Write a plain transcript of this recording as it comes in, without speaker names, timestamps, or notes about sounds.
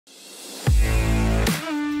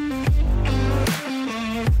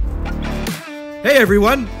Hey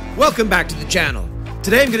everyone, welcome back to the channel.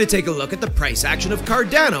 Today I'm going to take a look at the price action of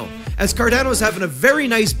Cardano, as Cardano is having a very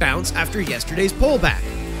nice bounce after yesterday's pullback.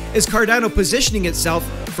 Is Cardano positioning itself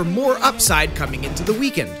for more upside coming into the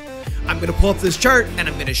weekend? I'm going to pull up this chart and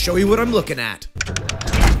I'm going to show you what I'm looking at.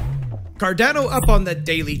 Cardano up on the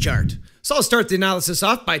daily chart. So I'll start the analysis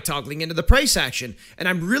off by toggling into the price action, and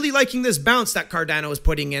I'm really liking this bounce that Cardano is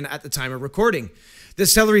putting in at the time of recording.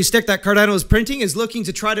 This celery stick that Cardano is printing is looking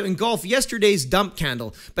to try to engulf yesterday's dump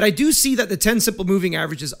candle, but I do see that the 10 simple moving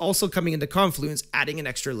average is also coming into confluence, adding an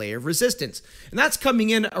extra layer of resistance, and that's coming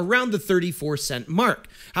in around the 34-cent mark.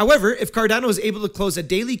 However, if Cardano is able to close a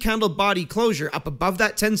daily candle body closure up above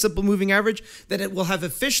that 10 simple moving average, then it will have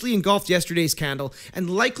officially engulfed yesterday's candle and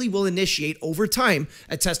likely will initiate over time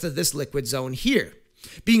a test of this liquid zone here.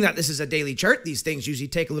 Being that this is a daily chart, these things usually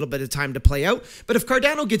take a little bit of time to play out, but if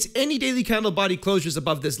Cardano gets any daily candle body closures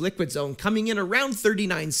above this liquid zone coming in around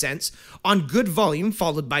 39 cents on good volume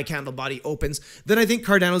followed by candle body opens, then I think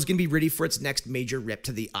Cardano is going to be ready for its next major rip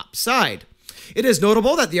to the upside. It is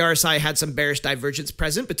notable that the RSI had some bearish divergence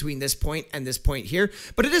present between this point and this point here,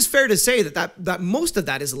 but it is fair to say that most of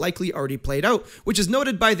that is likely already played out, which is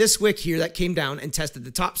noted by this wick here that came down and tested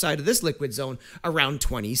the top side of this liquid zone around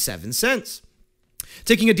 27 cents.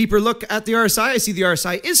 Taking a deeper look at the RSI, I see the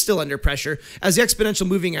RSI is still under pressure as the exponential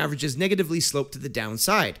moving average is negatively sloped to the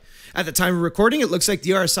downside. At the time of recording, it looks like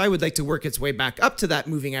the RSI would like to work its way back up to that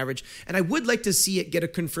moving average, and I would like to see it get a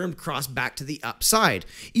confirmed cross back to the upside.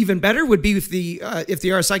 Even better would be if the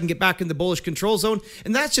RSI can get back in the bullish control zone,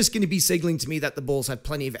 and that's just going to be signaling to me that the bulls have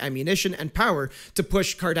plenty of ammunition and power to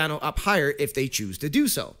push Cardano up higher if they choose to do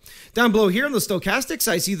so. Down below here on the stochastics,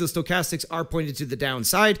 I see the stochastics are pointed to the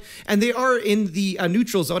downside, and they are in the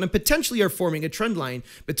neutral zone and potentially are forming a trend line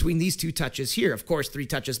between these two touches here. Of course, 3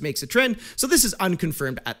 touches makes a trend, so this is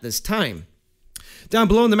unconfirmed at this time. Down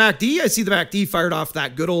below in the MACD, I see the MACD fired off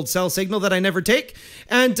that good old sell signal that I never take,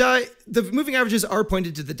 and the moving averages are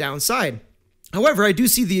pointed to the downside. However, I do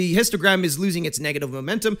see the histogram is losing its negative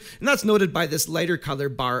momentum, and that's noted by this lighter color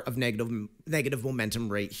bar of negative momentum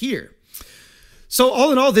right here. So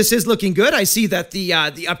all in all, this is looking good. I see that the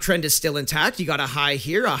uptrend is still intact. You got a high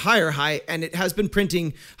here, a higher high, and it has been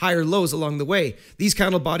printing higher lows along the way. These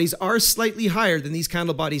candle bodies are slightly higher than these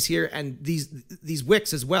candle bodies here and these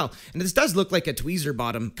wicks as well. And this does look like a tweezer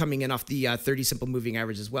bottom coming in off the 30 simple moving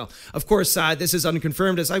average as well. Of course, this is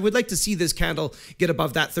unconfirmed, as I would like to see this candle get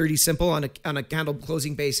above that 30 simple on a candle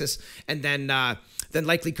closing basis, and then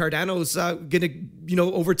likely Cardano's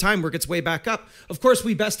gonna, over time work its way back up. Of course,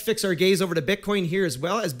 we best fix our gaze over to Bitcoin here as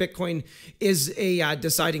well, as Bitcoin is a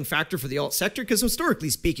deciding factor for the alt sector, because historically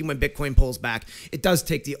speaking, when Bitcoin pulls back, it does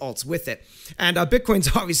take the alts with it. And Bitcoin's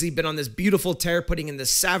obviously been on this beautiful tear, putting in this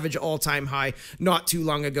savage all-time high not too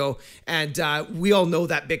long ago. And we all know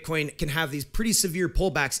that Bitcoin can have these pretty severe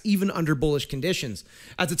pullbacks even under bullish conditions.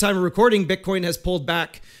 At the time of recording, Bitcoin has pulled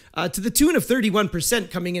back to the tune of 31%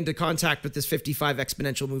 coming into contact with this 55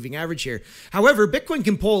 exponential moving average here. However, Bitcoin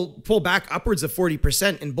can pull back upwards of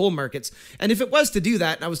 40% in bull markets. And if it was to do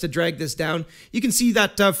that, and I was to drag this down, you can see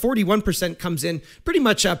that 41% comes in pretty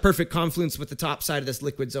much a perfect confluence with the top side of this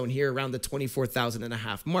liquid zone here around the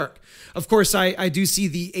 24,500 mark. Of course, I do see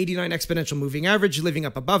the 89 exponential moving average living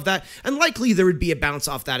up above that, and likely there would be a bounce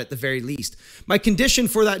off that at the very least. My condition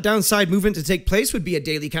for that downside movement to take place would be a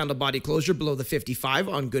daily candle body closure below the 55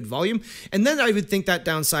 on good volume, and then I would think that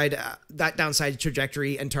downside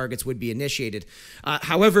trajectory and targets would be initiated.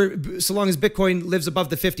 However, so long as Bitcoin lives above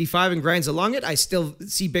the 55 and grinds along it, I still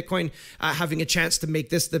see Bitcoin having a chance to make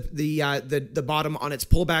this the bottom on its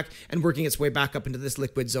pullback and working its way back up into this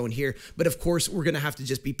liquid zone here. But of course, we're going to have to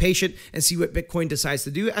just be patient and see what Bitcoin decides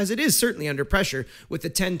to do, as it is certainly under pressure with the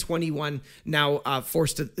 1021 now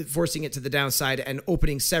forcing it to the downside and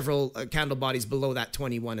opening several candle bodies below that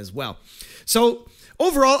 21 as well. So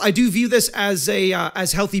overall, I do view this as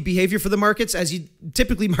as healthy behavior for the markets, as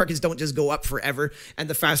typically markets don't just go up forever, and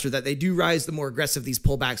the faster that they do rise, the more aggressive these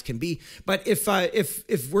pullbacks can be. But if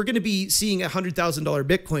we're going to be seeing $100,000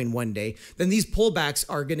 Bitcoin one day, then these pullbacks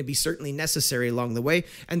are going to be certainly necessary along the way,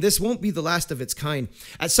 and this won't be the last of its kind.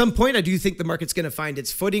 At some point, I do think the market's going to find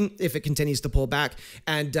its footing if it continues to pull back,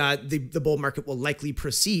 and the bull market will likely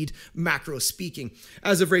proceed, macro speaking.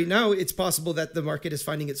 As of right now, it's possible that the market is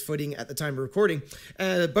finding its footing at the time of recording.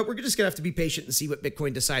 But we're just going to have to be patient and see what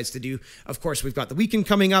Bitcoin decides to do. Of course, we've got the weekend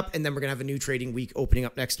coming up, and then we're going to have a new trading week opening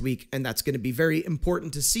up next week. And that's going to be very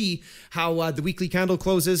important to see how the weekly candle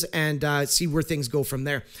closes and see where things go from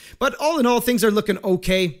there. But all in all, things are looking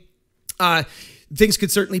okay. things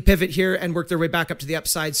could certainly pivot here and work their way back up to the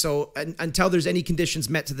upside. So until there's any conditions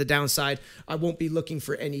met to the downside, I won't be looking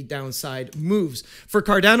for any downside moves. For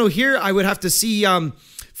Cardano here, I would have to see,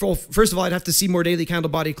 first of all, I'd have to see more daily candle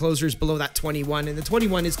body closures below that 21. And the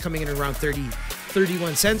 21 is coming in around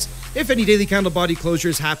 31 cents. If any daily candle body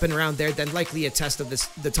closures happen around there, then likely a test of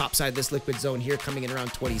the top side of this liquid zone here coming in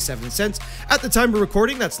around 27 cents. At the time of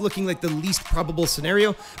recording, that's looking like the least probable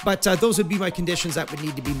scenario, but those would be my conditions that would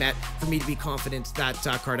need to be met for me to be confident that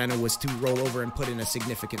Cardano was to roll over and put in a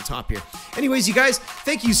significant top here. Anyways, you guys,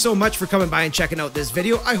 thank you so much for coming by and checking out this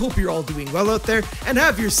video. I hope you're all doing well out there and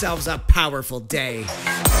have yourselves a powerful day.